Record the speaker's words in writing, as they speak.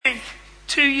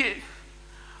to you?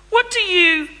 What do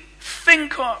you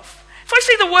think of? If I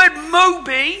say the word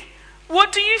Moby,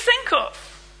 what do you think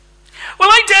of? Well,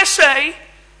 I dare say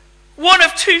one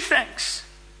of two things.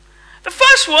 The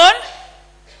first one,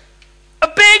 a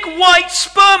big white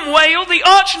sperm whale, the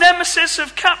arch nemesis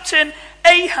of Captain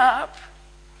Ahab,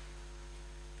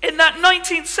 in that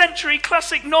 19th century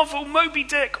classic novel Moby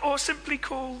Dick, or simply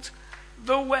called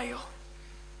The Whale.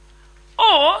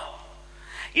 Or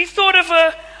you thought of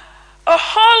a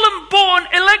Harlem-born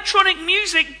electronic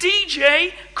music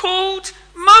DJ called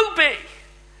Moby,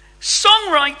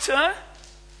 songwriter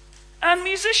and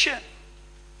musician.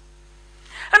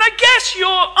 And I guess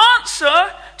your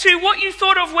answer to what you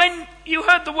thought of when you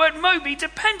heard the word Moby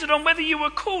depended on whether you were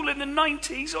cool in the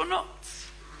 90s or not.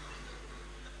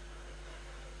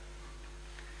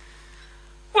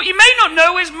 What you may not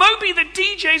know is Moby the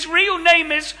DJ's real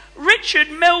name is Richard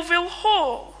Melville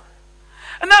Hall.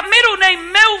 And that middle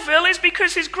name Melville is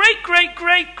because his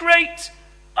great-great-great-great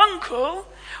uncle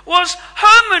was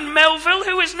Herman Melville,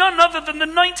 who is none other than the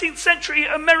 19th century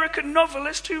American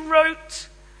novelist who wrote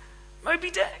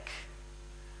Moby Dick.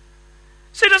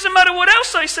 So it doesn't matter what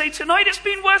else I say tonight, it's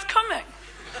been worth coming.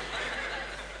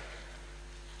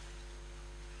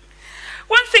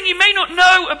 One thing you may not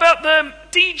know about the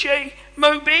DJ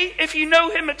Moby, if you know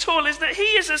him at all, is that he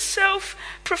is a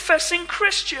self-professing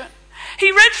Christian.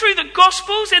 He read through the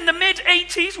Gospels in the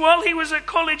mid-80s while he was at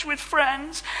college with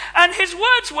friends, and his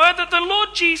words were that the Lord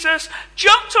Jesus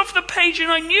jumped off the page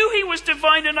and I knew he was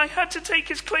divine and I had to take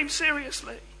his claim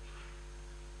seriously.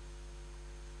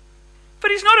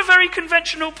 But he's not a very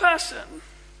conventional person.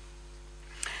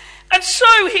 And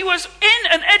so he was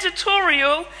in an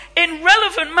editorial in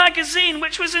Relevant magazine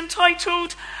which was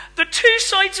entitled The Two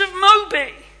Sides of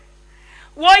Moby.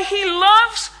 Why he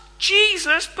loves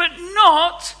Jesus but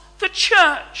not the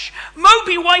church.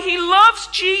 Moby, why he loves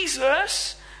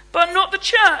Jesus but not the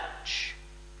church.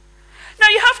 Now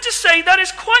you have to say that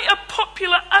is quite a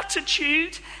popular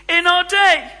attitude in our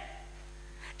day.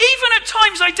 Even at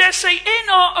times, I dare say, in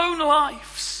our own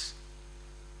lives.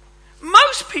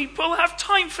 Most people have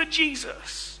time for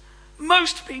Jesus.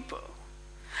 Most people.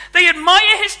 They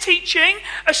admire his teaching,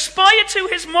 aspire to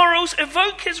his morals,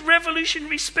 evoke his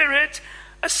revolutionary spirit,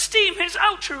 esteem his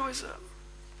altruism.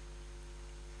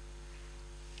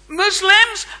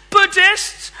 Muslims,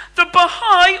 Buddhists, the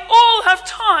Baha'i all have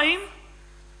time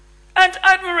and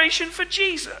admiration for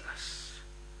Jesus.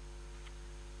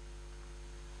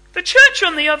 The church,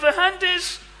 on the other hand,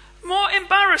 is more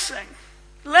embarrassing,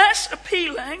 less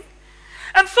appealing,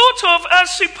 and thought of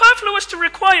as superfluous to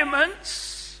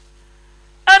requirements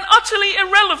and utterly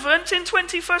irrelevant in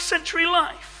 21st century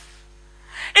life.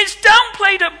 It's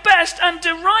downplayed at best and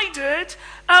derided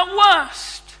at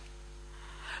worst.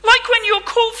 Like when your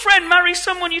cool friend marries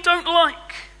someone you don't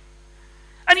like.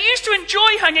 And you used to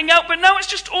enjoy hanging out, but now it's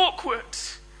just awkward.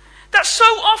 That's so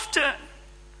often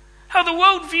how the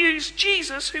world views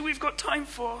Jesus, who we've got time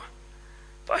for.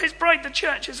 But his bride, the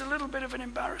church, is a little bit of an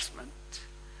embarrassment.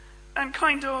 And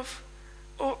kind of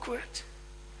awkward.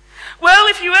 Well,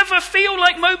 if you ever feel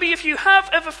like Moby, if you have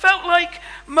ever felt like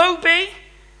Moby,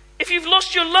 if you've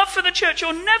lost your love for the church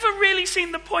or never really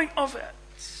seen the point of it,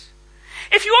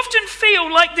 if you often feel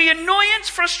like the annoyance,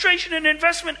 frustration, and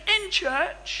investment in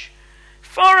church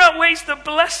far outweighs the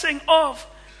blessing of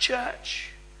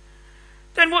church,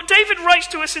 then what David writes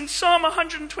to us in Psalm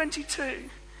 122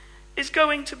 is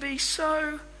going to be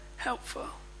so helpful.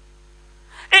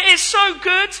 It is so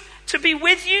good to be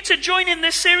with you, to join in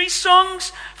this series,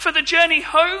 Songs for the Journey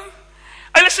Home.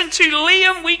 I listened to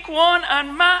Liam week 1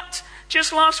 and Matt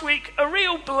just last week, a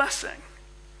real blessing.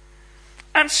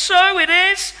 And so it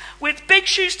is, with big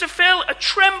shoes to fill, a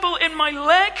tremble in my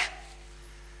leg,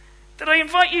 that I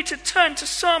invite you to turn to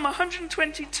Psalm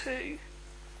 122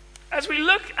 as we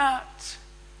look at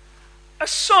a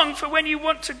song for when you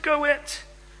want to go it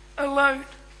alone.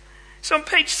 It's on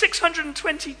page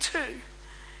 622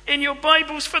 in your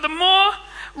Bibles. For the more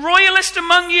royalist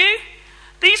among you,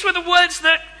 these were the words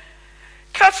that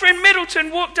Catherine Middleton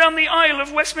walked down the aisle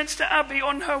of Westminster Abbey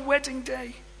on her wedding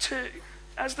day to,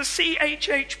 as the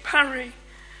C.H.H. Parry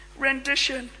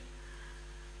rendition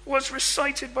was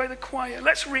recited by the choir.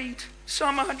 Let's read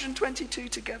Psalm 122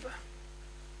 together.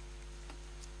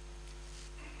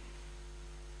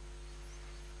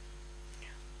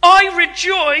 I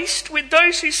rejoiced with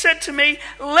those who said to me,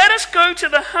 let us go to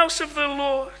the house of the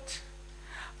Lord.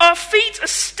 Our feet are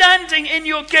standing in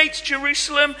your gates,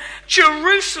 Jerusalem.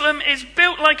 Jerusalem is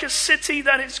built like a city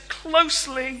that is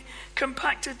closely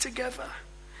compacted together.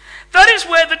 That is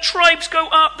where the tribes go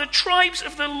up, the tribes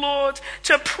of the Lord,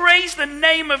 to praise the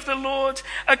name of the Lord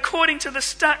according to the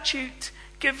statute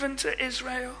given to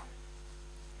Israel.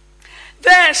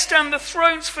 There stand the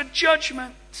thrones for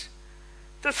judgment,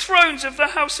 the thrones of the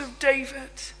house of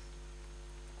David.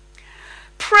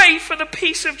 Pray for the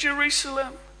peace of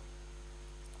Jerusalem.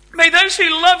 May those who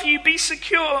love you be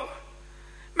secure.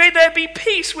 May there be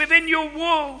peace within your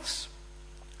walls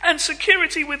and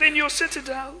security within your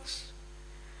citadels.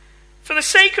 For the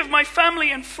sake of my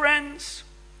family and friends,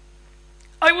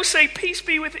 I will say peace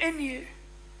be within you.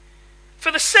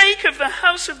 For the sake of the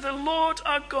house of the Lord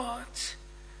our God,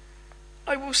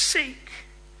 I will seek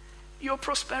your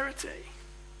prosperity.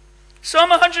 Psalm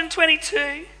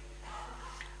 122,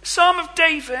 Psalm of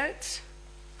David,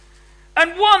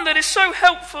 and one that is so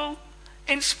helpful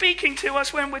in speaking to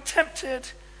us when we're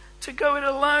tempted to go it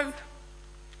alone.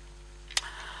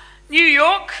 New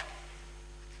York,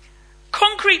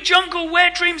 concrete jungle where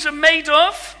dreams are made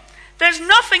of. There's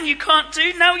nothing you can't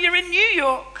do now you're in New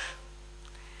York.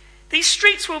 These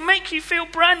streets will make you feel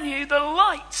brand new. The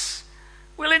lights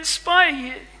will inspire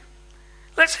you.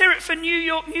 Let's hear it for New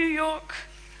York, New York,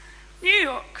 New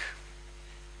York.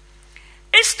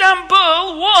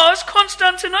 Istanbul was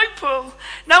Constantinople.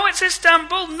 Now it's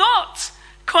Istanbul, not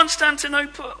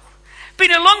Constantinople.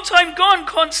 Been a long time gone,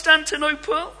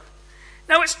 Constantinople.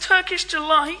 Now it's Turkish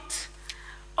delight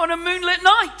on a moonlit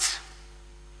night.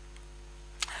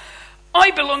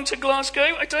 I belong to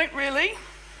Glasgow. I don't really.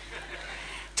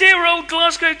 Dear old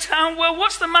Glasgow town. Well,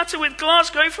 what's the matter with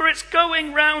Glasgow? For it's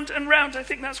going round and round. I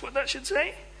think that's what that should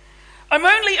say. I'm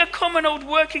only a common old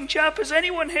working chap, as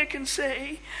anyone here can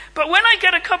see. But when I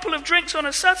get a couple of drinks on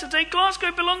a Saturday,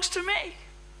 Glasgow belongs to me.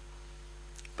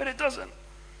 But it doesn't.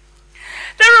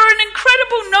 There are an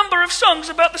incredible number of songs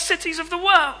about the cities of the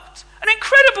world. An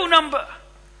incredible number.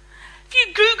 If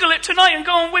you Google it tonight and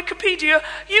go on Wikipedia,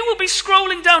 you will be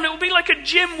scrolling down. It will be like a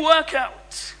gym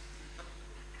workout.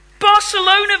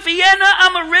 Barcelona, Vienna,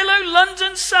 Amarillo,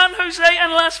 London, San Jose,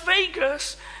 and Las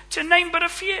Vegas, to name but a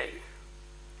few.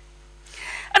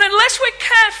 And unless we're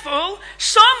careful,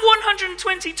 Psalm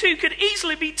 122 could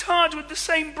easily be tarred with the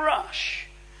same brush.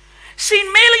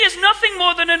 Seen merely as nothing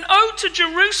more than an ode to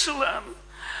Jerusalem,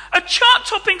 a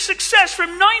chart-topping success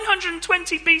from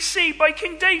 920 BC by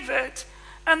King David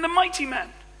and the Mighty Men,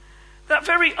 that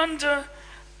very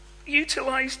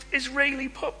underutilized Israeli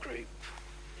pop group.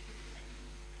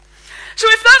 So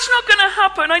if that's not going to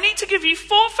happen, I need to give you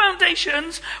 4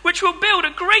 foundations which will build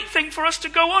a great thing for us to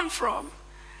go on from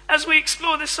as we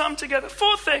explore this psalm together.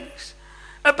 4 things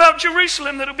about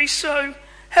Jerusalem that will be so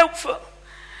helpful.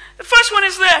 The first one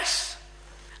is this: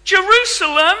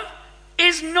 Jerusalem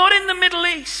is not in the Middle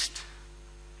East.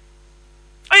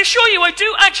 I assure you, I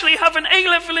do actually have an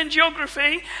A-level in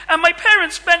geography, and my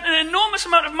parents spent an enormous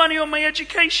amount of money on my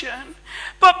education.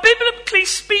 But biblically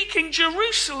speaking,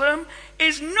 Jerusalem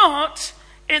is not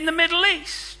in the Middle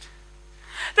East.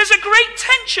 There's a great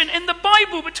tension in the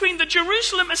Bible between the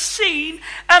Jerusalem as seen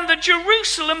and the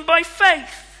Jerusalem by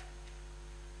faith.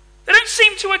 They don't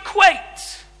seem to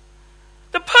equate.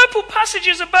 The purple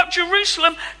passages about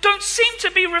Jerusalem don't seem to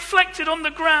be reflected on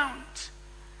the ground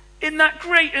in that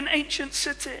great and ancient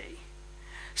city.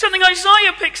 Something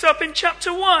Isaiah picks up in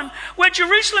chapter 1, where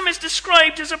Jerusalem is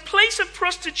described as a place of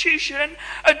prostitution,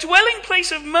 a dwelling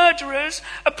place of murderers,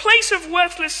 a place of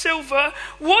worthless silver,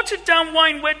 watered down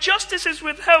wine where justice is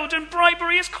withheld and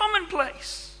bribery is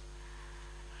commonplace.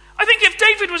 I think if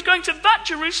David was going to that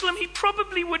Jerusalem, he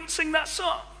probably wouldn't sing that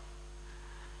song.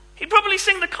 He'd probably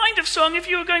sing the kind of song if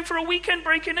you were going for a weekend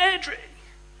break in Airdrie.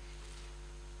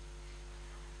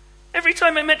 Every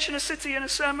time I mention a city in a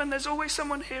sermon, there's always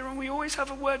someone here, and we always have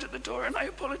a word at the door, and I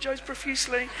apologize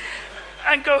profusely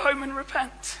and go home and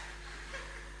repent.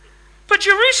 But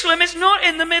Jerusalem is not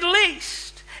in the Middle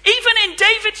East. Even in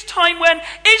David's time, when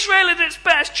Israel is at its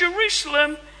best,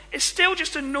 Jerusalem is still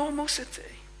just a normal city.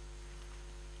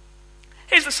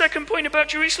 Here's the second point about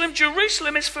Jerusalem.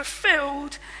 Jerusalem is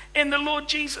fulfilled in the Lord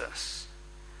Jesus.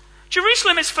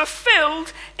 Jerusalem is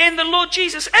fulfilled in the Lord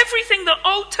Jesus. Everything that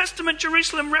Old Testament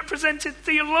Jerusalem represented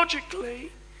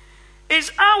theologically is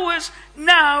ours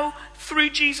now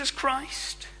through Jesus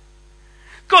Christ.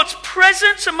 God's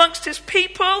presence amongst his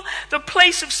people, the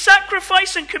place of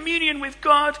sacrifice and communion with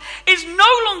God, is no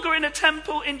longer in a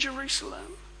temple in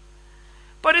Jerusalem,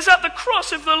 but is at the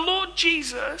cross of the Lord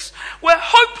Jesus, where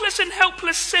hopeless and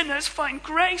helpless sinners find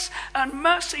grace and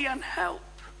mercy and help,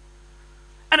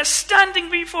 and a standing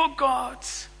before God,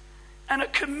 and a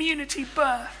community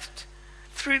birthed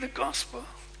through the gospel.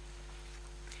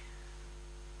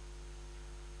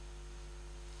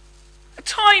 A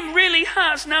time really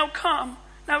has now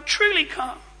truly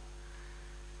come,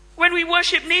 when we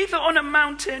worship neither on a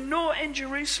mountain nor in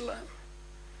Jerusalem,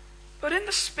 but in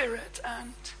the Spirit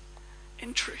and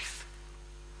in truth.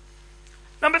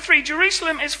 Number 3,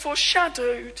 Jerusalem is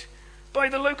foreshadowed by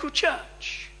the local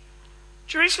church.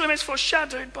 Jerusalem is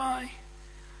foreshadowed by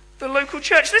the local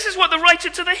church. This is what the writer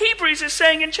to the Hebrews is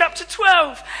saying in chapter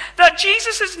 12, that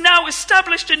Jesus has now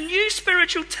established a new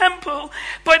spiritual temple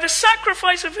by the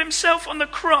sacrifice of himself on the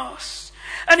cross.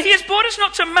 And he has brought us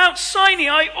not to Mount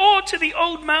Sinai or to the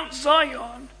old Mount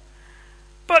Zion,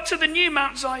 but to the new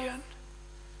Mount Zion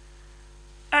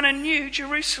and a new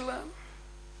Jerusalem.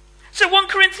 So 1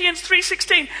 Corinthians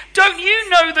 3:16, don't you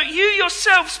know that you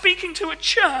yourself, speaking to a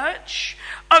church,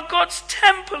 are God's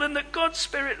temple and that God's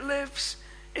Spirit lives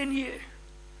in you?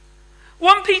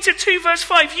 1 Peter 2 verse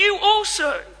 5, you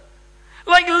also,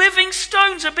 like living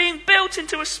stones, are being built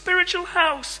into a spiritual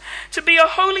house to be a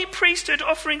holy priesthood,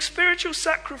 offering spiritual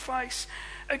sacrifice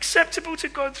acceptable to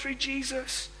God through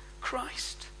Jesus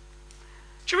Christ.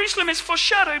 Jerusalem is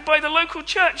foreshadowed by the local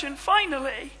church, and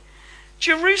finally,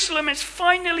 Jerusalem is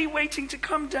finally waiting to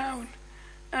come down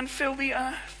and fill the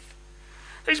earth.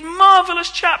 Those marvelous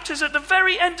chapters at the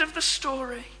very end of the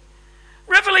story.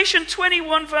 Revelation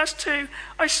 21 verse 2,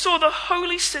 I saw the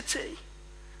holy city,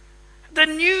 the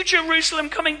new Jerusalem,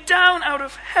 coming down out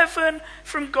of heaven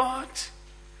from God,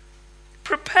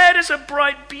 prepared as a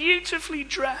bride beautifully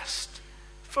dressed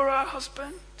for her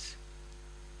husband.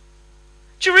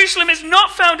 Jerusalem is not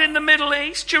found in the Middle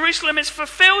East. Jerusalem is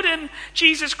fulfilled in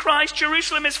Jesus Christ.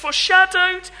 Jerusalem is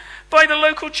foreshadowed by the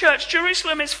local church.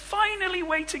 Jerusalem is finally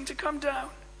waiting to come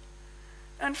down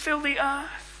and fill the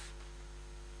earth.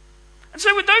 And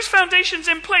so with those foundations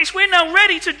in place, we're now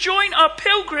ready to join our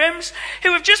pilgrims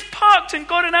who have just parked and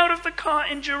gotten out of the car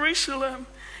in Jerusalem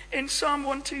in Psalm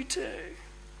 122.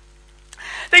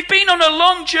 They've been on a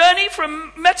long journey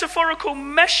from metaphorical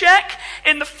Meshech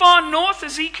in the far north,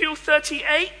 Ezekiel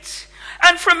 38,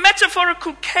 and from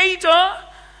metaphorical Kedar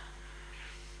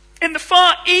in the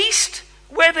far east,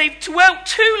 where they've dwelt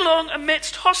too long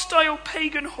amidst hostile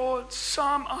pagan hordes,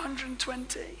 Psalm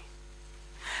 120.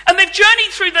 And they've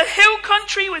journeyed through the hill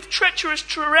country with treacherous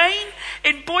terrain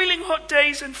in boiling hot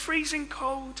days and freezing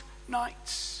cold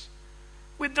nights,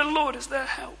 with the Lord as their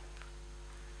help,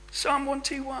 Psalm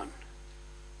 121.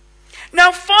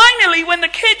 Now finally, when the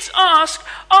kids ask,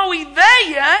 are we there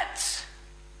yet?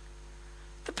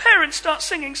 The parents start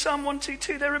singing Psalm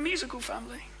 122. They're a musical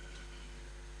family.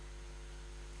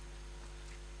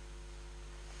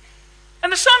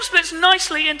 And the psalm splits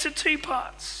nicely into two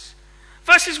parts.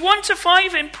 Verses 1 to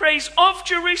 5 in praise of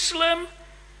Jerusalem.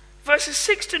 Verses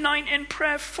 6 to 9 in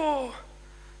prayer for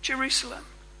Jerusalem.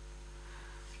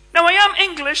 Now I am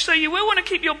English, so you will want to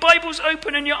keep your Bibles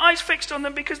open and your eyes fixed on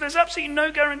them, because there's absolutely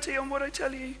no guarantee on what I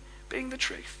tell you being the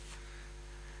truth.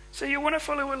 So you want to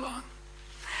follow along.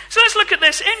 So let's look at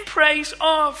this. In praise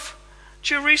of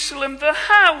Jerusalem, the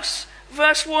house,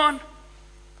 verse 1.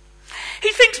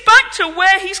 He thinks back to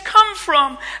where he's come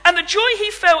from and the joy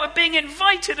he felt at being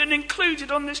invited and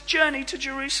included on this journey to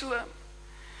Jerusalem.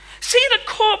 See the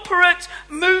corporate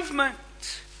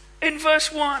movement in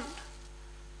verse 1.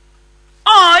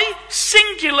 I,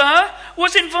 singular,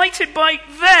 was invited by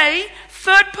they,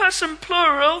 third person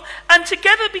plural, and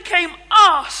together became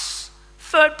us,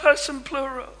 third person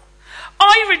plural.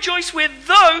 I rejoice with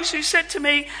those who said to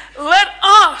me, let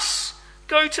us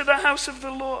go to the house of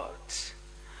the Lord.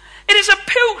 It is a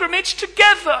pilgrimage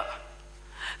together.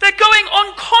 They're going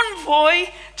on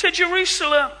convoy to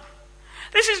Jerusalem.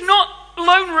 This is not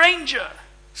Lone Ranger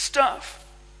stuff.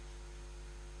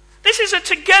 This is a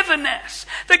togetherness.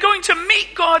 They're going to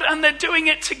meet God and they're doing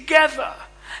it together.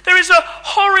 There is a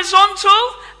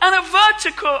horizontal and a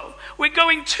vertical. We're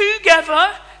going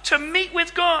together to meet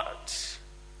with God.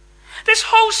 This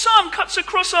whole psalm cuts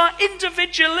across our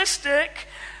individualistic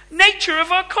nature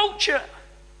of our culture.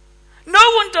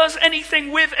 No one does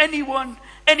anything with anyone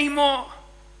anymore.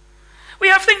 We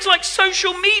have things like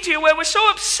social media where we're so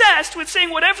obsessed with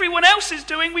seeing what everyone else is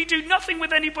doing, we do nothing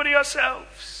with anybody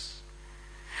ourselves.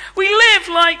 We live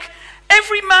like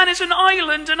every man is an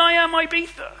island and I am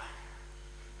Ibiza.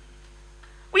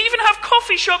 We even have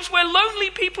coffee shops where lonely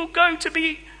people go to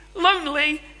be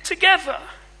lonely together.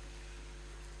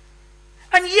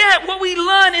 And yet what we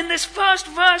learn in this first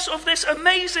verse of this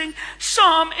amazing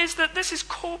psalm is that this is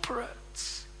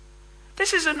corporate.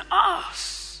 This is an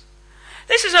us.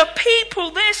 This is a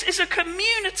people. This is a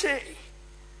community.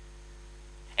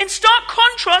 In stark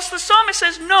contrast, the psalmist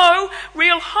says, no,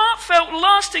 real heartfelt,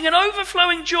 lasting and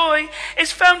overflowing joy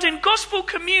is found in gospel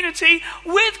community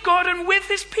with God and with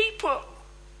his people.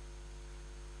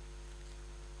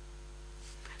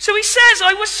 So he says,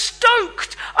 I was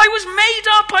stoked, I was made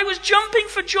up, I was jumping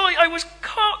for joy, I was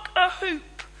cock a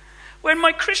hoop when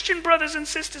my Christian brothers and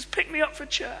sisters picked me up for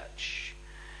church.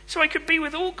 so I could be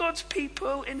with all God's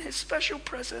people in his special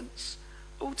presence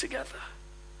all together.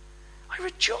 I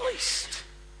rejoiced.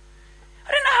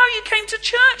 I don't know how you came to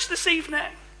church this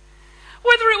evening.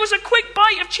 Whether it was a quick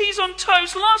bite of cheese on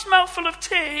toast, last mouthful of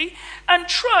tea, and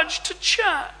trudge to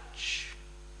church.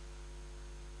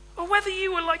 Or whether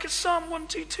you were like a Psalm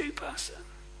 122 person.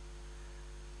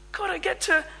 God, I get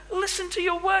to listen to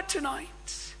your word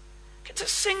tonight. I get to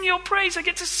sing your praise. I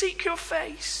get to seek your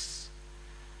face.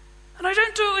 And I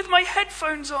don't do it with my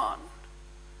headphones on.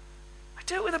 I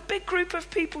do it with a big group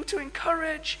of people to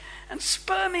encourage and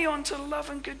spur me on to love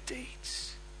and good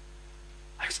deeds.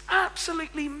 I was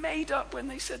absolutely made up when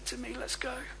they said to me, let's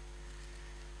go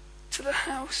to the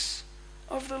house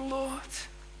of the Lord.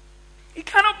 You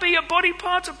cannot be a body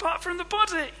part apart from the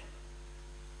body.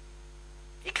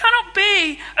 You cannot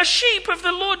be a sheep of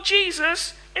the Lord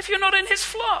Jesus if you're not in his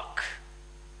flock.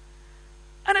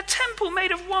 And a temple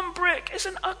made of one brick is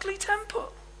an ugly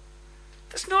temple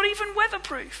that's not even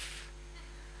weatherproof.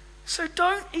 So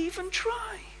don't even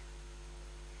try.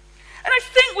 And I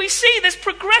think we see this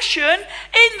progression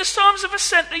in the Psalms of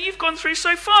Ascent that you've gone through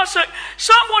so far. So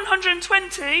Psalm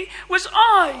 120 was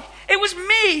I. It was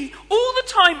me. All the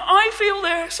time I feel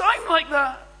this. I'm like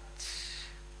that.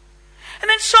 And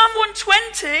then Psalm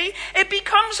 120, it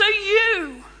becomes a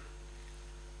you.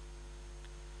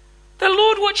 The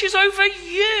Lord watches over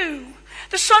you.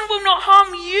 The sun will not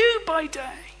harm you by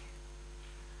day.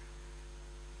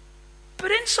 But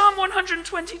in Psalm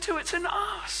 122, it's an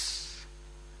us.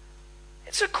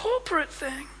 It's a corporate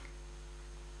thing.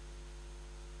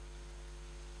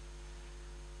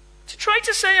 To try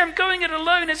to say I'm going it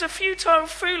alone is a futile,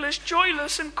 foolish,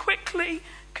 joyless, and quickly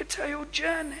curtailed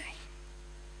journey.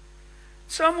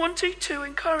 Psalm 122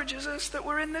 encourages us that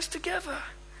we're in this together.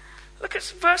 Look at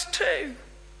verse 2.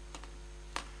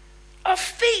 Our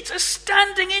feet are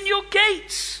standing in your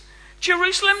gates.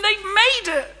 Jerusalem, they've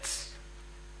made it.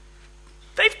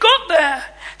 They've got there.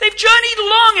 They've journeyed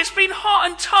long. It's been hot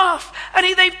and tough. And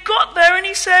they've got there and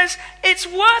he says, it's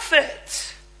worth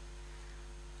it.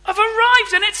 I've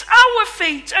arrived and it's our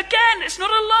feet. Again, it's not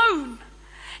alone.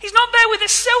 He's not there with a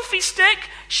selfie stick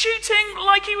shooting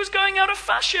like he was going out of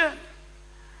fashion.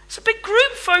 It's a big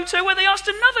group photo where they asked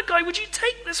another guy, would you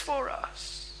take this for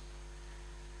us?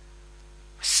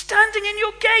 Standing in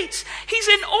your gates. He's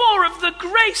in awe of the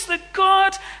grace that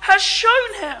God has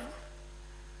shown him.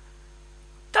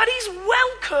 That he's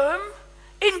welcome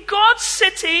in God's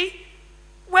city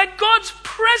where God's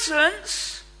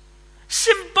presence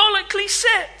symbolically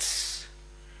sits.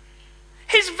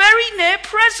 His very near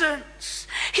presence.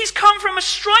 He's come from a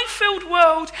strife-filled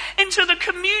world into the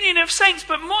communion of saints,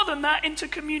 but more than that, into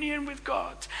communion with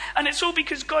God. And it's all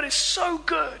because God is so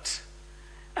good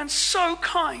and so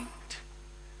kind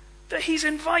that he's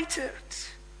invited.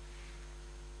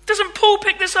 Doesn't Paul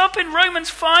pick this up in Romans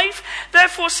 5?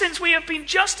 Therefore, since we have been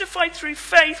justified through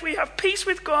faith, we have peace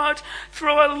with God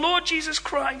through our Lord Jesus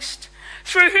Christ,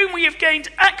 through whom we have gained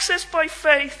access by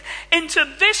faith into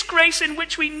this grace in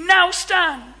which we now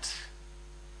stand.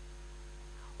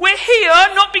 We're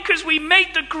here not because we made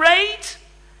the grade,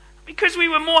 because we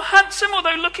were more handsome,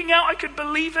 although looking out I could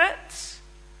believe it.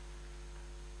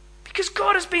 Because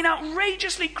God has been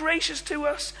outrageously gracious to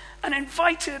us and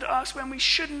invited us when we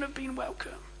shouldn't have been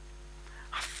welcome.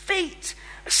 Our feet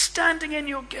are standing in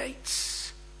your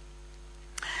gates.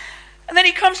 And then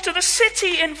he comes to the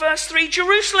city in verse 3.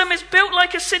 Jerusalem is built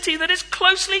like a city that is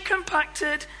closely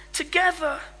compacted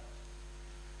together.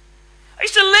 I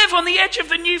used to live on the edge of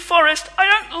the New Forest. I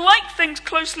don't like things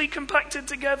closely compacted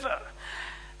together.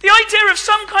 The idea of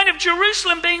some kind of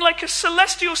Jerusalem being like a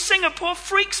celestial Singapore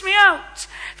freaks me out.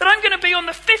 That I'm going to be on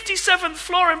the 57th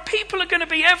floor and people are going to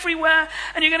be everywhere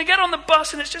and you're going to get on the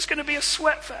bus and it's just going to be a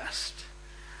sweat fest.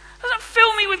 It doesn't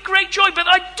fill me with great joy, but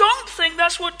I don't think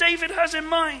that's what David has in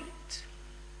mind.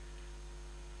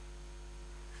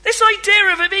 This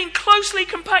idea of it being closely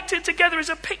compacted together is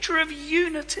a picture of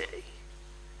unity.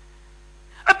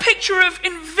 A picture of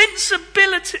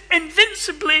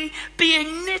invincibly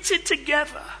being knitted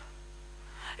together.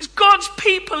 It's God's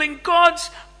people in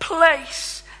God's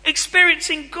place,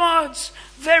 experiencing God's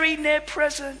very near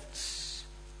presence.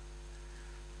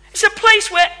 It's a place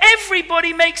where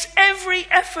everybody makes every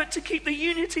effort to keep the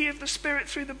unity of the Spirit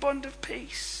through the bond of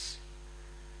peace.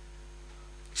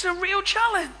 It's a real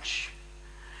challenge.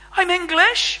 I'm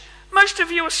English. Most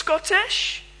of you are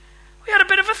Scottish. We had a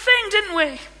bit of a thing, didn't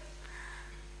we?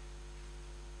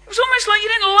 It was almost like you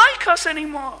didn't like us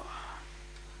anymore.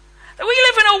 That we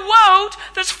live in a world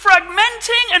that's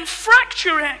fragmenting and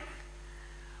fracturing,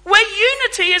 where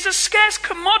unity is a scarce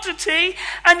commodity,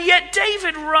 and yet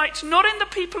David writes, not in the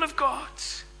people of God.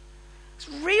 It's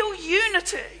real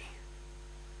unity.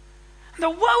 And the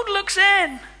world looks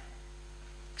in.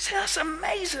 Say, that's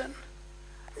amazing.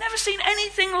 Never seen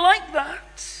anything like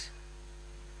that.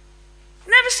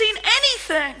 Never seen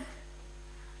anything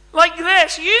like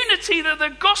this unity that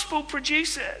the gospel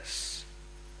produces.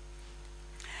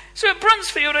 So at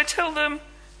Brunsfield, I tell them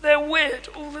they're weird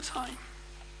all the time.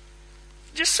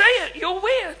 Just say it, you're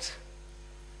weird.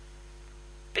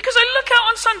 Because I look out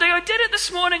on Sunday, I did it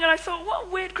this morning, and I thought, what a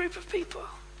weird group of people.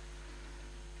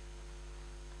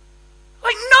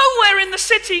 Like nowhere in the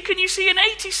city can you see an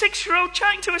 86-year-old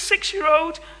chatting to a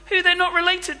 6-year-old who they're not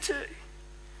related to.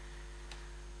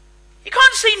 You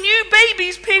can't see new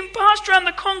babies being passed around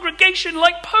the congregation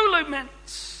like polo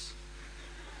mints.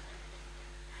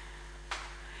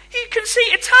 You can see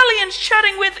Italians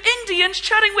chatting with Indians,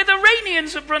 chatting with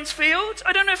Iranians at Brunsfield.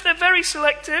 I don't know if they're very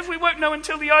selective. We won't know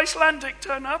until the Icelandic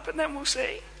turn up, and then we'll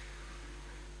see.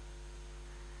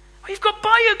 We've got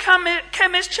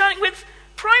biochemists chatting with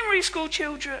primary school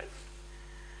children.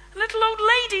 A little old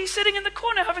lady sitting in the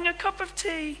corner having a cup of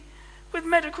tea with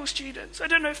medical students. I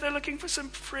don't know if they're looking for some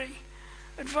free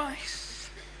advice.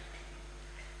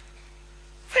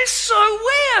 It's so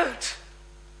weird.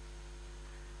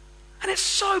 And it's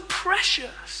so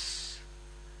precious.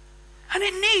 And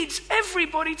it needs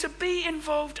everybody to be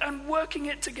involved and working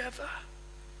it together.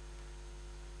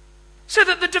 So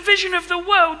that the division of the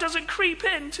world doesn't creep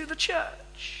into the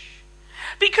church.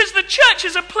 Because the church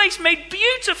is a place made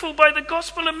beautiful by the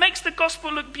gospel and makes the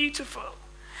gospel look beautiful.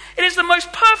 It is the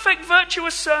most perfect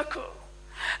virtuous circle.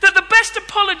 That the best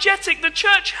apologetic the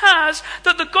church has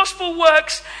that the gospel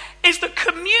works is the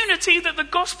community that the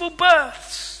gospel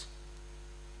births.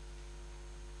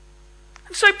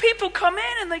 And so people come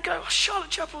in and they go, oh, Charlotte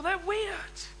Chapel, they're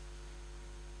weird.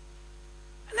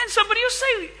 And then somebody will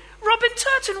say, Robin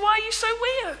Turton, why are you so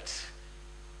weird?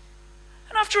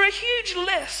 And after a huge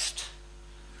list,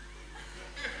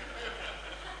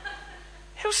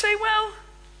 he'll say, well,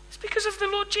 it's because of the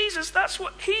Lord Jesus. That's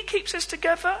what he keeps us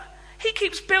together. He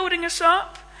keeps building us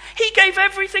up. He gave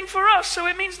everything for us, so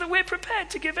it means that we're prepared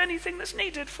to give anything that's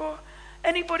needed for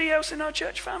anybody else in our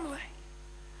church family.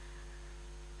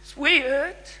 It's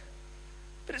weird,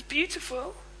 but it's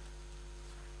beautiful,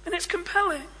 and it's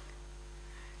compelling.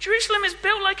 Jerusalem is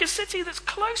built like a city that's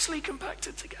closely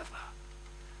compacted together.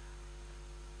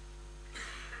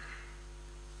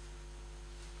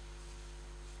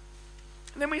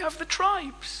 And then we have the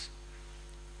tribes.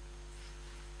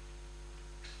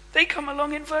 They come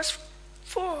along in verse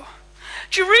 4.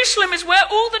 Jerusalem is where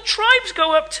all the tribes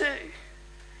go up to.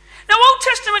 Now, Old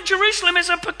Testament Jerusalem is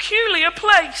a peculiar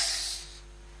place.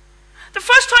 The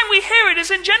first time we hear it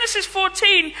is in Genesis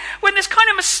 14, when this kind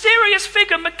of mysterious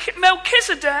figure,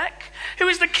 Melchizedek, who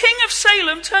is the king of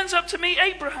Salem, turns up to meet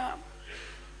Abraham.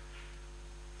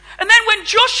 And then when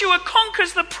Joshua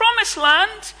conquers the promised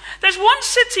land, there's one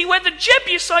city where the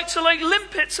Jebusites are like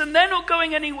limpets and they're not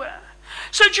going anywhere.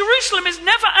 So Jerusalem is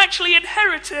never actually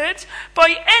inherited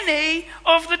by any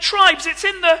of the tribes. It's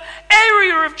in the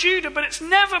area of Judah, but it's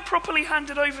never properly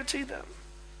handed over to them.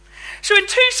 So in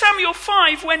 2 Samuel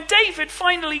 5, when David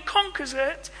finally conquers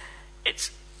it,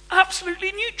 it's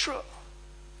absolutely neutral.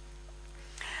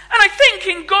 And I think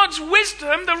in God's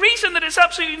wisdom, the reason that it's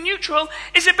absolutely neutral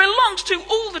is it belongs to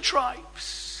all the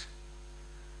tribes.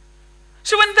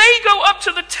 So when they go up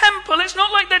to the temple, it's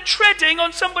not like they're treading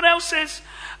on someone else's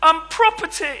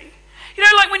property. You know,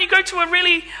 like when you go to a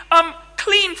really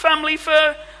clean family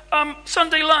for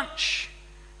Sunday lunch,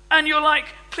 and you're like,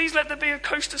 please let there be a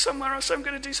coaster somewhere else, I'm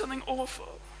going to do something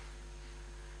awful.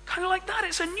 Kind of like that.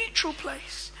 It's a neutral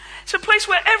place. It's a place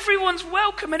where everyone's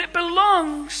welcome and it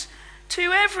belongs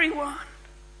to everyone.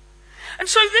 And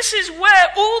so this is where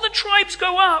all the tribes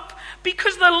go up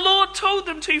because the Lord told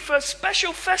them to for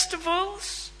special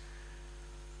festivals,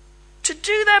 to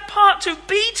do their part, to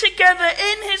be together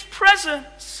in his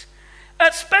presence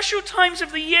at special times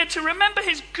of the year, to remember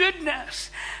his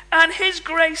goodness and his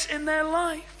grace in their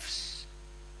lives.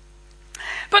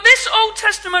 But this Old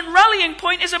Testament rallying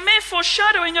point is a mere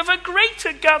foreshadowing of a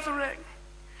greater gathering,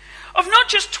 of not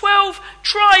just 12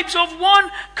 tribes of one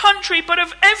country, but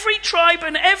of every tribe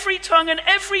and every tongue and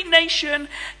every nation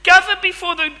gathered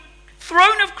before the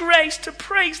throne of grace to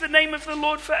praise the name of the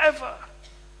Lord forever.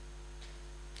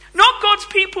 Not God's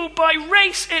people by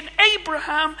race in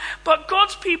Abraham, but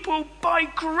God's people by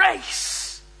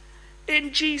grace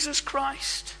in Jesus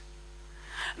Christ.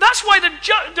 That's why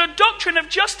the doctrine of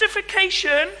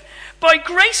justification by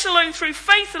grace alone, through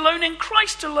faith alone, in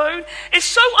Christ alone, is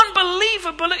so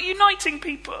unbelievable at uniting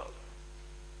people.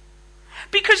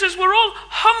 Because as we're all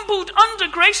humbled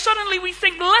under grace, suddenly we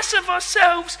think less of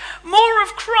ourselves, more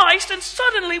of Christ, and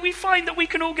suddenly we find that we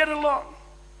can all get along.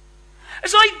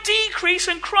 As I decrease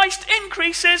and Christ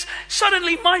increases,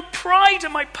 suddenly my pride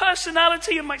and my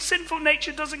personality and my sinful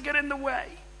nature doesn't get in the way.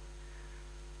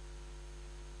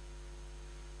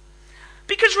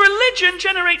 Because religion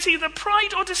generates either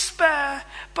pride or despair,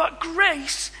 but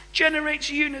grace generates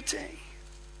unity.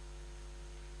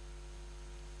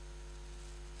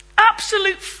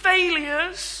 Absolute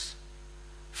failures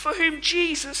for whom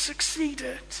Jesus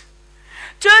succeeded.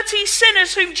 Dirty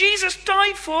sinners whom Jesus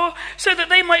died for so that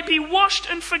they might be washed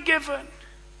and forgiven.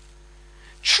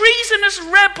 Treasonous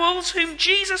rebels whom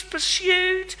Jesus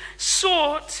pursued,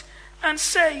 sought, and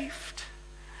saved.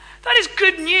 That is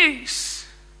good news.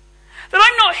 That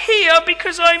I'm not here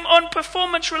because I'm on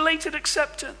performance-related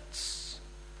acceptance.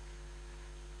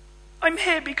 I'm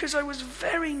here because I was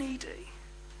very needy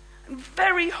and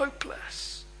very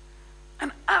hopeless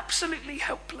and absolutely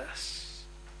helpless.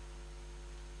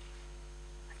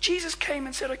 Jesus came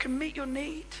and said, I can meet your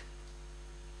need.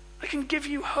 I can give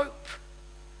you hope.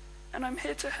 And I'm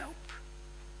here to help.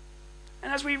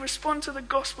 And as we respond to the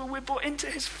gospel, we're brought into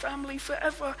his family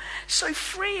forever. So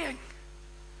freeing.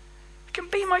 I can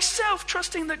be myself,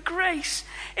 trusting that grace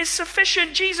is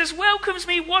sufficient. Jesus welcomes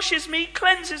me, washes me,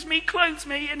 cleanses me, clothes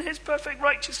me in his perfect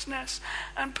righteousness,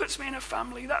 and puts me in a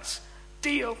family. That's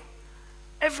deal.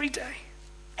 Every day.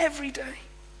 Every day.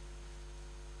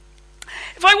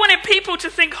 If I wanted people to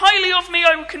think highly of me,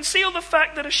 I would conceal the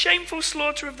fact that a shameful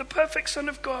slaughter of the perfect Son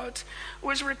of God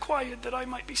was required that I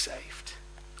might be saved.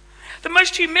 The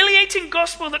most humiliating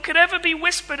gospel that could ever be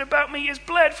whispered about me is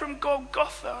bled from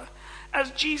Golgotha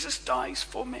as Jesus dies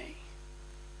for me.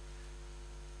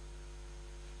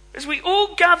 As we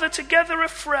all gather together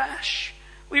afresh,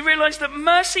 we realize that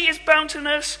mercy is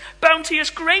bounteous,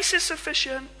 grace is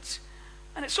sufficient,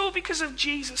 and it's all because of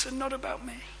Jesus and not about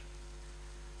me.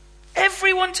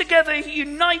 Everyone together,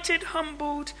 united,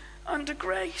 humbled under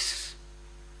grace.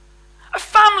 A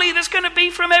family that's going to be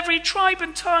from every tribe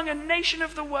and tongue and nation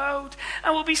of the world,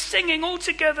 and will be singing all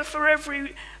together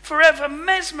forever,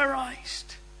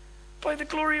 mesmerized by the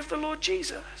glory of the Lord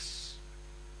Jesus.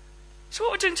 So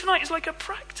what we're doing tonight is like a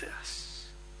practice.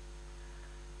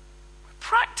 We're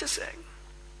practicing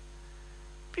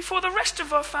before the rest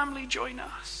of our family join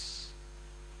us.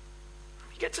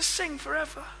 We get to sing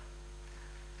forever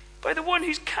by the one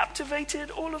who's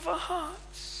captivated all of our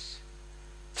hearts.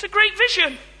 It's a great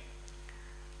vision.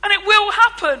 And it will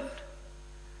happen.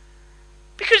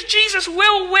 Because Jesus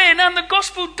will win and the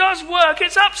gospel does work.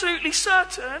 It's absolutely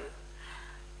certain.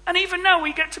 And even now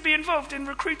we get to be involved in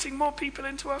recruiting more people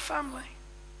into our family.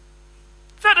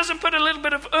 If that doesn't put a little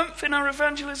bit of oomph in our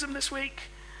evangelism this week,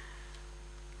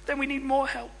 then we need more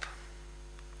help.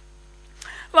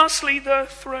 Lastly, the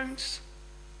thrones.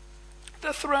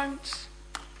 The thrones.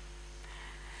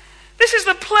 This is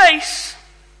the place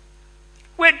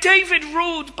where David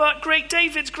ruled, but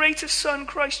David's greatest son,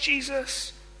 Christ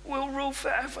Jesus, will rule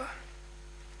forever.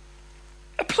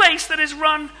 A place that is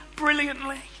run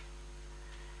brilliantly,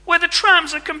 where the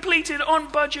trams are completed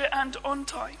on budget and on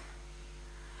time,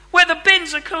 where the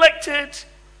bins are collected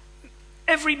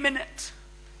every minute,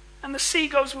 and the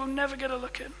seagulls will never get a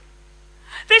look in.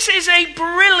 This is a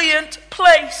brilliant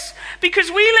place,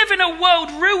 because we live in a world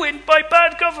ruined by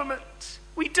bad government.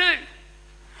 We do.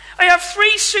 I have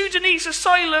 3 Sudanese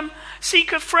asylum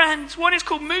seeker friends. One is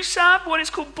called Musab, one is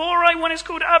called Borai, one is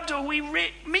called Abdul. We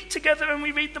meet together and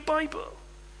we read the Bible.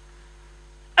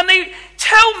 And they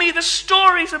tell me the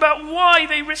stories about why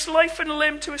they risk life and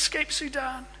limb to escape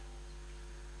Sudan.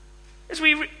 As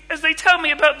they tell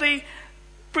me about the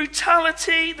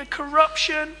brutality, the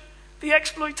corruption, the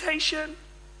exploitation,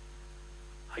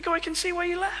 I go, I can see why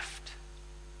you left.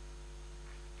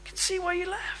 I can see why you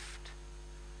left.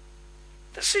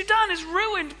 That Sudan is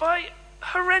ruined by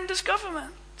horrendous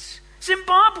government.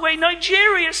 Zimbabwe,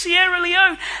 Nigeria, Sierra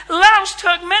Leone, Laos,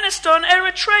 Turkmenistan,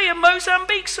 Eritrea,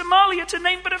 Mozambique, Somalia, to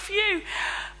name but a few.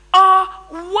 Our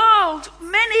world,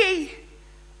 many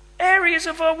areas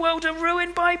of our world are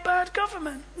ruined by bad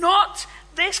government. Not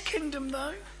this kingdom,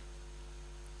 though.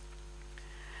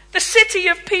 The city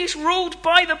of peace ruled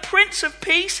by the Prince of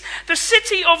Peace. The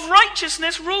city of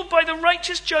righteousness ruled by the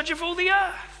righteous judge of all the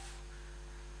earth.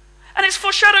 And it's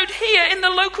foreshadowed here in the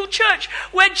local church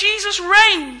where Jesus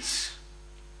reigns,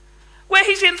 where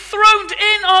he's enthroned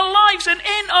in our lives and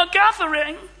in our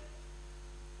gathering,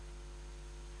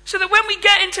 so that when we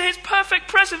get into his perfect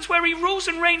presence where he rules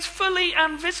and reigns fully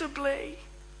and visibly,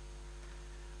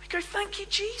 I go, thank you,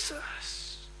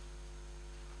 Jesus,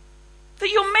 that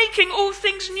you're making all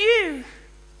things new,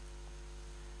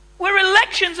 where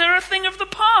elections are a thing of the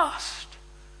past,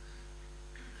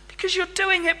 because you're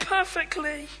doing it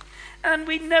perfectly. And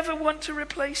we never want to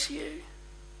replace you.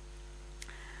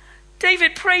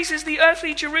 David praises the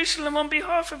earthly Jerusalem on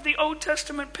behalf of the Old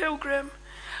Testament pilgrim.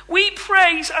 We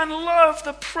praise and love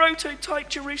the prototype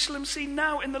Jerusalem seen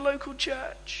now in the local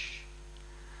church.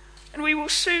 And we will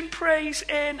soon praise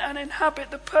in and inhabit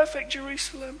the perfect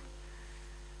Jerusalem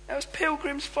as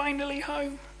pilgrims finally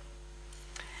home.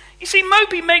 You see,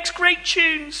 Moby makes great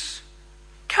tunes,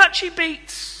 catchy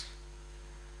beats,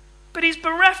 but he's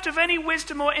bereft of any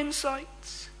wisdom or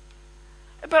insight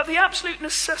about the absolute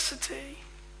necessity,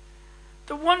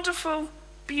 the wonderful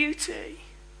beauty,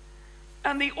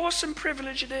 and the awesome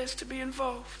privilege it is to be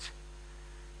involved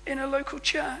in a local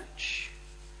church,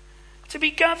 to be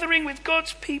gathering with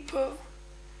God's people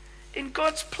in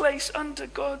God's place under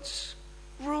God's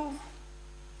rule.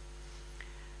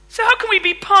 So how can we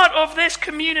be part of this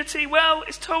community? Well,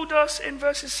 it's told us in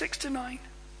verses 6 to 9.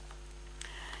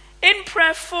 In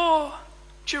prayer for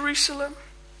Jerusalem.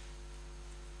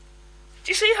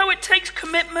 Do you see how it takes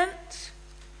commitment?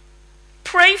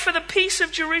 Pray for the peace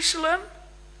of Jerusalem.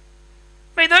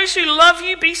 May those who love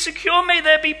you be secure. May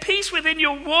there be peace within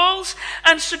your walls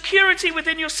and security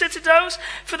within your citadels.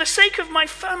 For the sake of my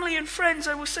family and friends,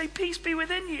 I will say peace be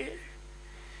within you.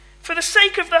 For the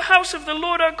sake of the house of the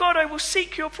Lord our God, I will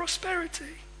seek your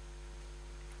prosperity.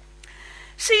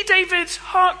 See David's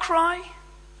heart cry?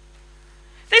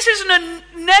 This isn't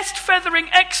a nest feathering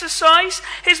exercise.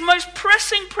 His most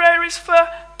pressing prayer is for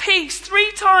peace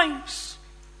 3 times.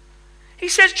 He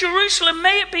says, Jerusalem,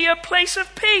 may it be a place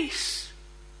of peace.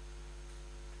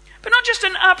 But not just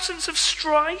an absence of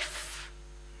strife.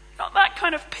 Not that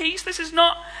kind of peace. This is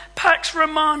not Pax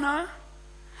Romana.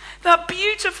 That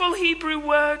beautiful Hebrew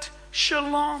word,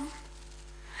 shalom.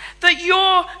 That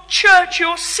your church,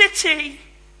 your city,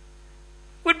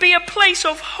 would be a place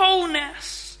of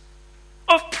wholeness,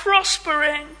 of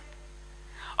prospering,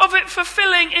 of it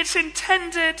fulfilling its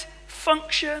intended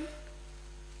function.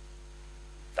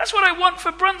 That's what I want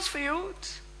for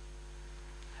Bruntsfield.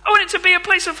 I want it to be a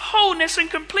place of wholeness and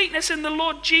completeness in the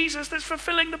Lord Jesus that's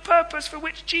fulfilling the purpose for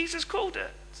which Jesus called it.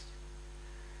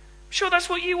 I'm sure that's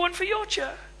what you want for your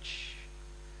church.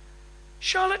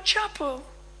 Charlotte Chapel,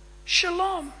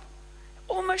 shalom,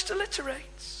 almost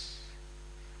alliterates.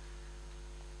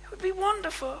 It would be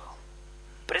wonderful,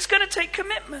 but it's going to take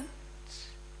commitment.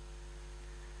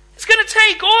 It's going to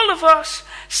take all of us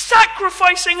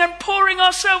sacrificing and pouring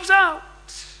ourselves out.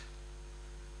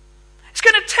 It's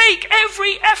going to take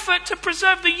every effort to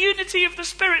preserve the unity of the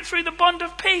Spirit through the bond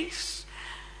of peace.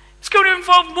 It's going to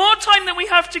involve more time than we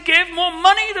have to give, more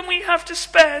money than we have to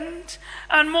spend,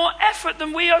 and more effort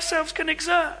than we ourselves can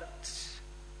exert.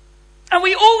 And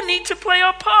we all need to play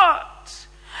our part.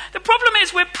 The problem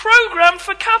is we're programmed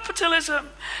for capitalism,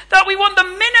 that we want the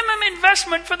minimum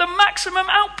investment for the maximum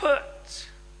output.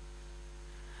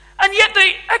 And yet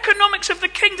the economics of the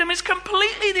kingdom is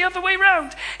completely the other way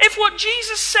around. If what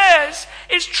Jesus says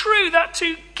is true, that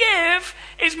to give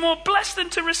is more blessed than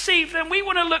to receive, then we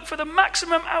want to look for the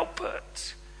maximum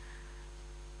output,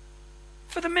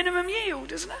 for the minimum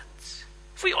yield, isn't it?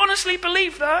 If we honestly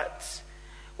believe that,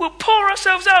 we'll pour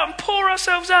ourselves out and pour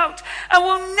ourselves out, and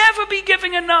we'll never be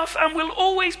giving enough, and we'll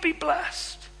always be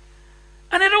blessed.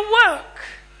 And it'll work,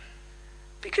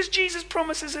 because Jesus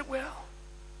promises it will.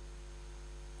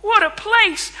 What a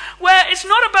place where it's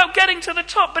not about getting to the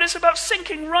top, but it's about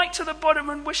sinking right to the bottom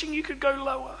and wishing you could go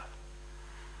lower.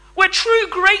 Where true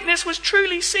greatness was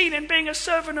truly seen in being a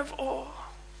servant of awe.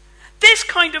 This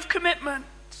kind of commitment.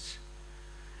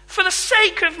 For the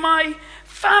sake of my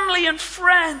family and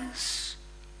friends,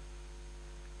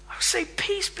 I will say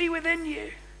peace be within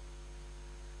you.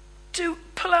 Do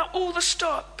pull out all the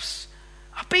stops.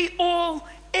 I'll be all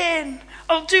in.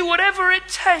 I'll do whatever it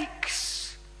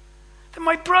takes, that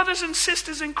my brothers and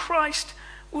sisters in Christ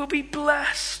will be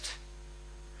blessed.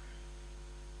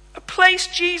 A place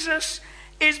Jesus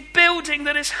is building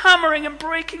that is hammering and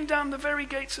breaking down the very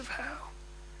gates of hell.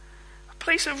 A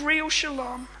place of real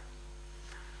shalom.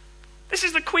 This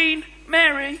is the Queen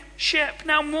Mary ship,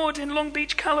 now moored in Long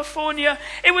Beach, California.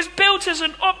 It was built as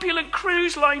an opulent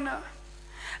cruise liner.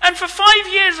 And for 5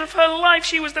 years of her life,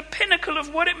 she was the pinnacle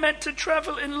of what it meant to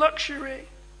travel in luxury.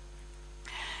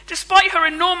 Despite her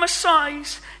enormous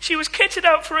size, she was kitted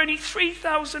out for only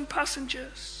 3,000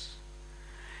 passengers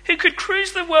who could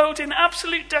cruise the world in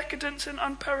absolute decadence and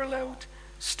unparalleled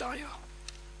style.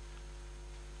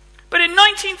 But in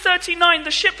 1939,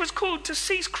 the ship was called to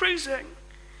cease cruising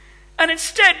and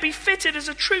instead be fitted as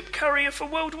a troop carrier for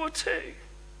World War II.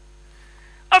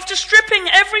 After stripping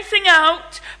everything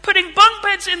out, putting bunk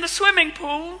beds in the swimming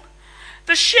pool,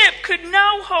 the ship could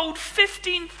now hold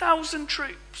 15,000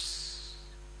 troops.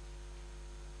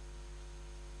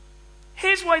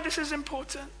 Here's why this is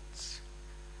important.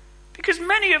 Because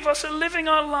many of us are living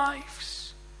our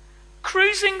lives,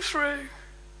 cruising through,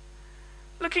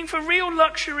 looking for real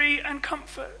luxury and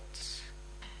comfort.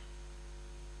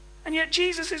 And yet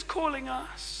Jesus is calling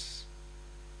us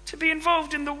to be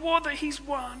involved in the war that he's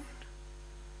won,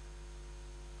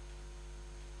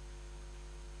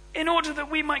 in order that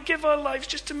we might give our lives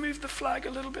just to move the flag a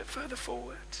little bit further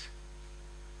forward.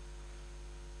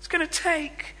 It's going to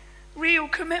take real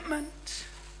commitment.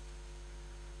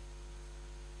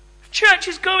 Church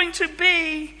is going to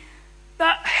be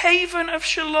that haven of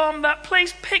shalom, that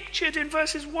place pictured in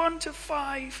verses 1 to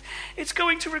 5. It's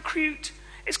going to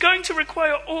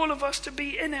require all of us to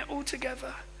be in it all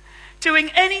together, doing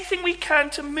anything we can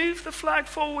to move the flag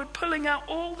forward, pulling out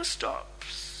all the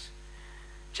stops,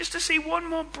 just to see one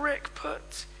more brick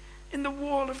put in the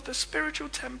wall of the spiritual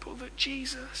temple that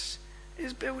Jesus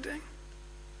is building.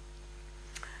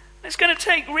 It's going to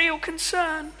take real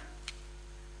concern.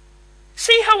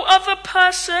 See how other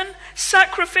person,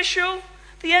 sacrificial,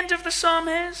 the end of the psalm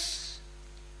is?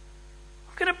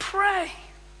 I'm going to pray.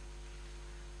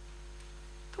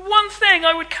 The one thing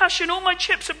I would cash in all my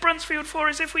chips at Brunsfield for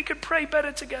is if we could pray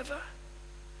better together.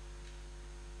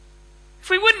 If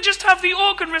we wouldn't just have the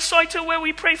organ reciter where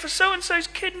we pray for so-and-so's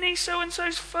kidney,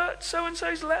 so-and-so's foot,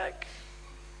 so-and-so's leg.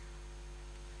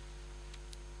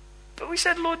 But we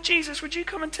said, Lord Jesus, would you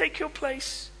come and take your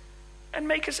place and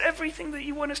make us everything that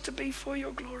you want us to be for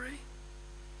your glory?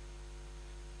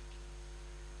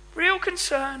 Real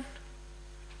concern.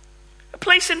 A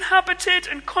place inhabited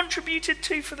and contributed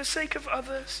to for the sake of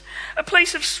others. A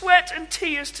place of sweat and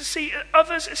tears to see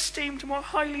others esteemed more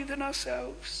highly than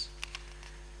ourselves.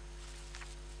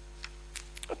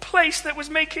 A place that was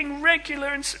making regular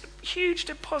and huge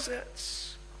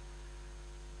deposits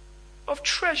of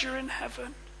treasure in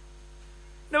heaven,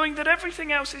 knowing that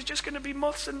everything else is just going to be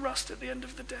moths and rust at the end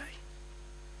of the day.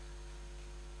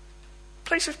 A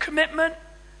place of commitment,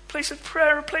 a place of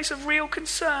prayer, a place of real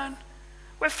concern,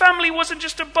 where family wasn't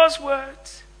just a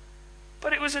buzzword,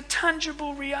 but it was a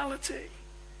tangible reality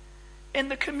in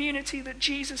the community that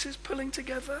Jesus is pulling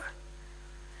together.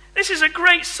 This is a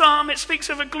great psalm. It speaks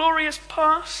of a glorious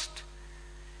past.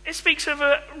 It speaks of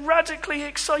a radically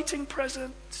exciting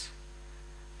present.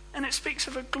 And it speaks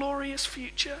of a glorious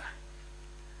future.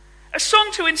 A song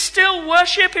to instill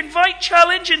worship, invite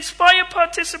challenge, inspire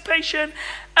participation,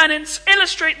 and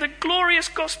illustrate the glorious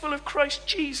gospel of Christ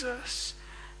Jesus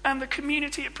and the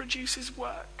community it produces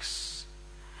works.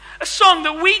 A song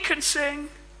that we can sing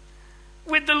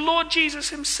with the Lord Jesus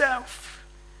himself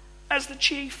as the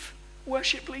chief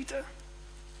worship leader.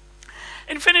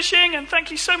 In finishing, and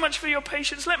thank you so much for your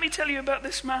patience, let me tell you about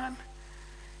this man.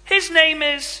 His name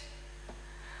is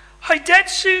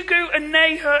Hidetsugu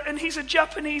Aneha, and he's a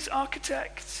Japanese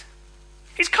architect.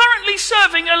 He's currently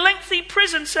serving a lengthy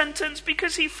prison sentence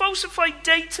because he falsified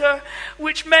data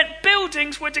which meant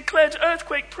buildings were declared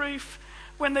earthquake-proof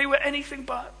when they were anything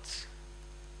but.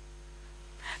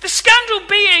 The scandal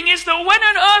being is that when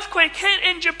an earthquake hit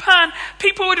in Japan,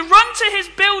 people would run to his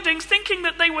buildings thinking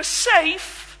that they were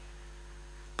safe,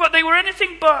 but they were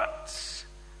anything but,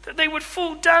 that they would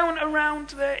fall down around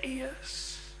their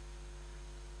ears.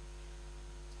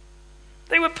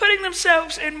 They were putting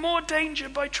themselves in more danger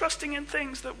by trusting in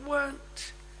things that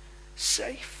weren't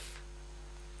safe.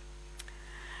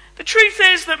 The truth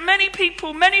is that many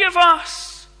people, many of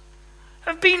us,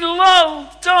 have been lulled,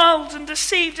 dulled, and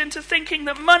deceived into thinking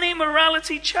that money,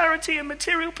 morality, charity, and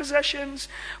material possessions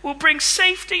will bring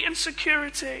safety and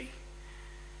security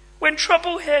when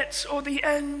trouble hits or the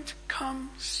end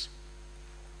comes.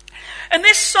 And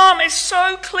this psalm is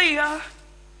so clear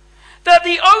that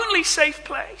the only safe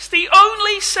place, the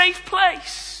only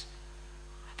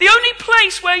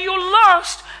place where you'll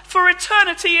last for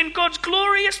eternity in God's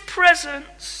glorious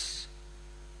presence,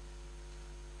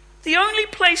 the only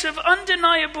place of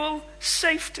undeniable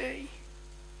safety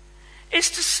is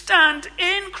to stand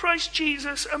in Christ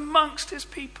Jesus amongst his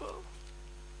people.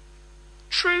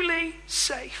 Truly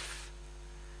safe.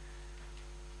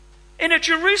 In a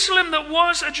Jerusalem that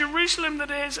was, a Jerusalem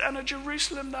that is, and a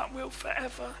Jerusalem that will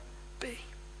forever be.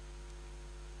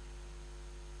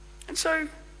 And so,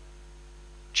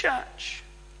 church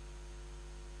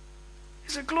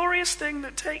is a glorious thing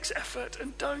that takes effort,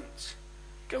 and don't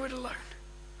go it alone.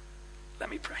 Let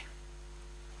me pray.